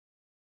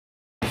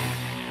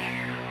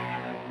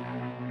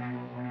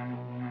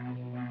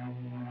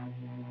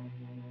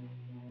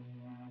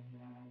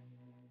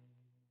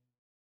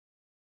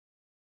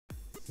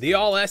The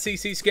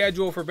all-SEC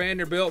schedule for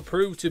Vanderbilt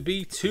proved to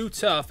be too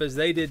tough as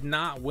they did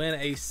not win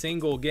a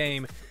single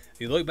game.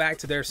 You look back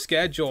to their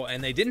schedule,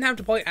 and they didn't have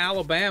to play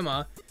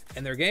Alabama,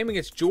 and their game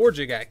against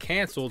Georgia got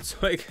canceled,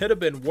 so it could have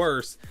been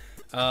worse.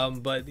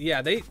 But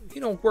yeah, they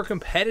were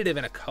competitive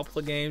in a couple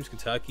of games,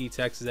 Kentucky,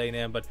 Texas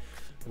A&M, but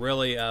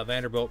really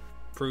Vanderbilt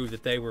proved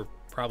that they were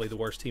probably the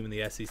worst team in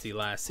the SEC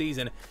last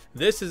season.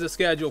 This is a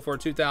schedule for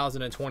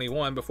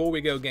 2021. Before we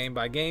go game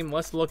by game,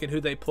 let's look at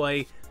who they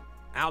play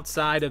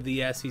outside of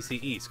the SEC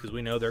East, because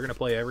we know they're going to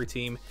play every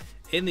team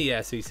in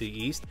the SEC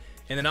East.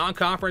 In the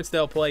non-conference,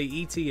 they'll play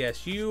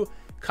ETSU,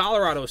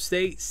 Colorado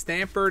State,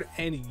 Stanford,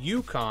 and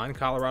UConn.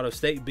 Colorado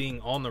State being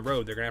on the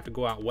road. They're going to have to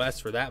go out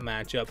west for that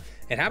matchup.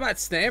 And how about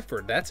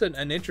Stanford? That's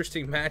an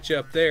interesting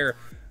matchup there.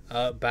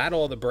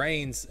 Battle of the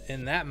brains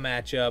in that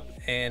matchup,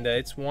 and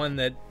it's one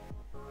that,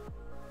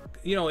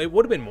 it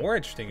would have been more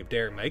interesting if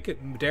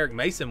Derek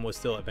Mason was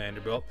still at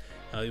Vanderbilt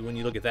when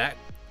you look at that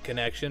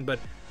connection. But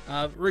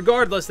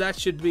regardless, that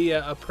should be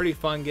a pretty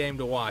fun game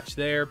to watch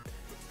there.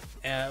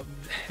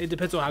 It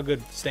depends on how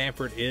good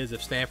Stanford is.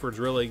 If Stanford's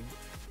really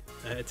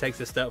takes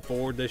a step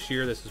forward this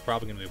year, this is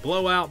probably going to be a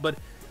blowout, but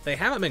they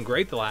haven't been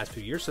great the last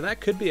few years, so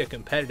that could be a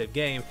competitive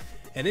game.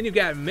 And then you've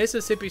got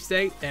Mississippi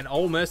State and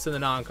Ole Miss in the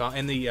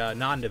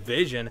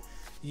non-division.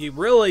 You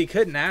really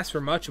couldn't ask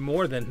for much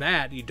more than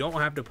that. You don't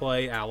have to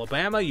play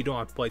Alabama. You don't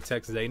have to play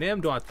Texas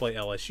A&M. Don't have to play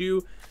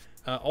LSU.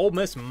 Ole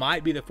Miss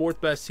might be the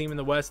fourth best team in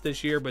the West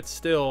this year, but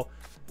still,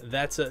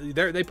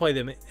 they play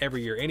them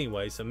every year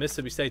anyway. So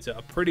Mississippi State's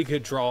a pretty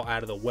good draw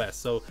out of the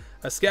West. So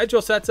a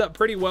schedule sets up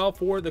pretty well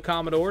for the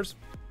Commodores.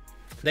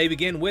 They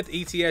begin with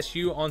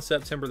ETSU on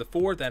September the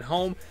 4th at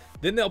home.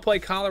 Then they'll play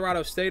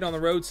Colorado State on the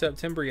road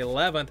September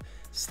 11th.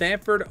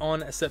 Stanford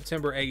on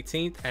September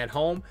 18th at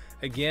home.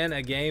 Again,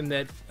 a game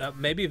that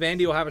maybe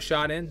Vandy will have a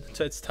shot in.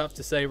 So it's tough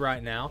to say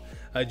right now.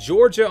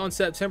 Georgia on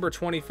September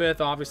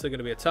 25th, obviously going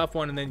to be a tough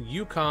one. And then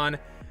UConn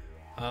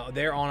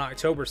there on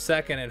October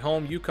 2nd at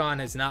home. UConn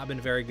has not been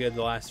very good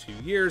the last few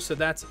years, so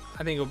that's,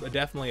 I think,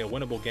 definitely a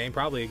winnable game.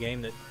 Probably a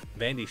game that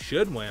Vandy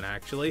should win,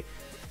 actually.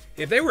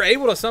 If they were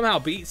able to somehow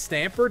beat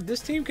Stanford, this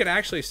team could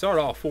actually start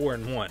off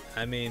 4-1.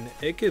 I mean,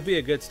 it could be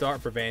a good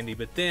start for Vandy,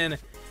 but then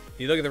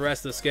you look at the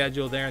rest of the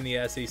schedule there in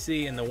the SEC,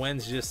 and the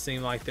wins just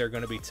seem like they're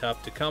going to be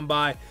tough to come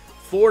by.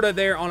 Florida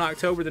there on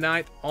October the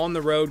 9th on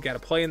the road. Got to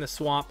play in the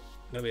Swamp.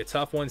 Going to be a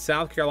tough one.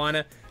 South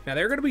Carolina. Now,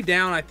 they're going to be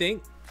down, I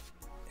think.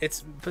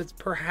 It's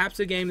perhaps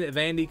a game that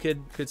Vandy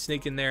could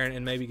sneak in there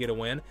and maybe get a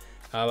win.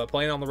 But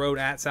playing on the road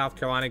at South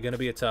Carolina, going to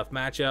be a tough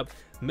matchup.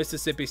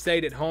 Mississippi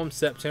State at home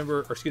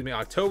October the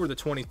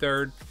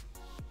 23rd.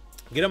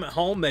 Get them at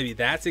home. Maybe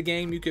that's a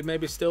game you could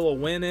maybe still a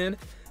win in.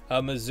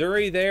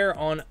 Missouri there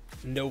on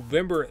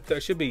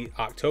it should be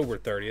October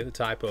 30th, a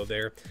typo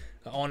there.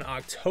 On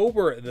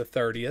October the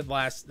 30th,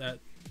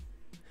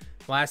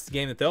 last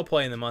game that they'll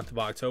play in the month of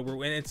October.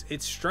 And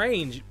it's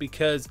strange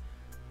because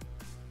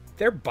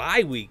their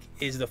bye week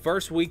is the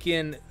first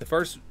weekend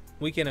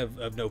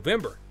of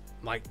November.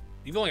 Like,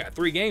 you've only got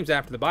 3 games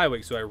after the bye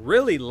week, so a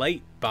really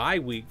late bye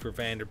week for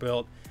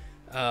Vanderbilt,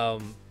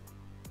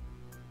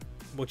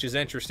 which is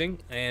interesting.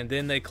 And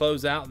then they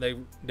close out.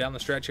 Down the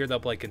stretch here, they'll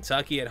play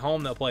Kentucky at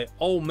home. They'll play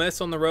Ole Miss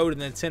on the road,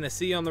 and then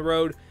Tennessee on the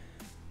road.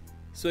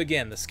 So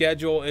again, the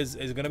schedule is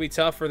going to be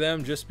tough for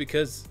them just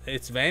because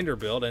it's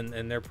Vanderbilt,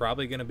 and they're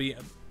probably going to be,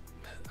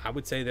 I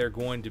would say they're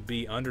going to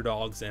be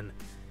underdogs in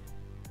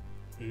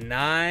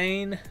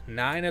 9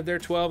 of their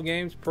 12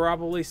 games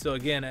probably. So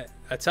again,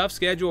 a tough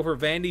schedule for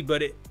Vandy,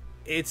 but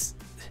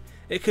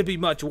it could be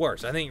much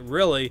worse. I think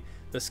really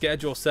the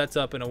schedule sets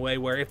up in a way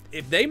where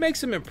if they make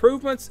some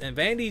improvements and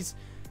Vandy's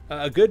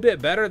a good bit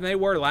better than they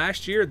were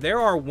last year, there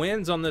are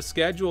wins on the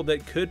schedule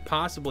that could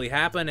possibly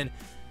happen. And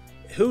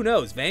who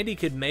knows, Vandy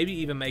could maybe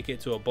even make it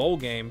to a bowl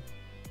game.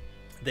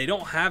 They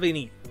don't have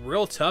any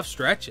real tough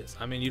stretches.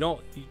 I mean, you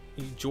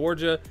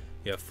Georgia,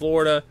 you have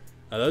Florida.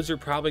 Those are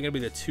probably going to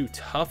be the 2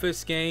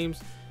 toughest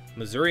games.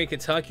 Missouri and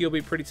Kentucky will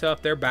be pretty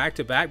tough. They're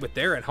back-to-back, but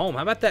they're at home.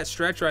 How about that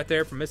stretch right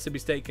there from Mississippi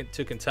State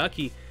to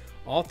Kentucky?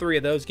 All 3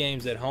 of those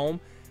games at home.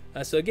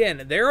 So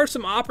again, there are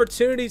some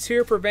opportunities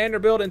here for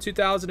Vanderbilt in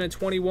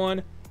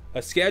 2021.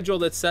 A schedule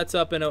that sets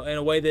up in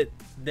a way that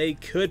they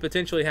could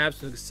potentially have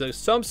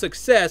some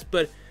success,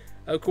 but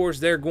of course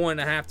they're going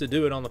to have to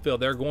do it on the field.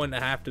 They're going to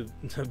have to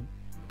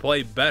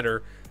play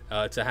better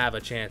to have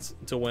a chance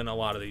to win a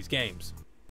lot of these games.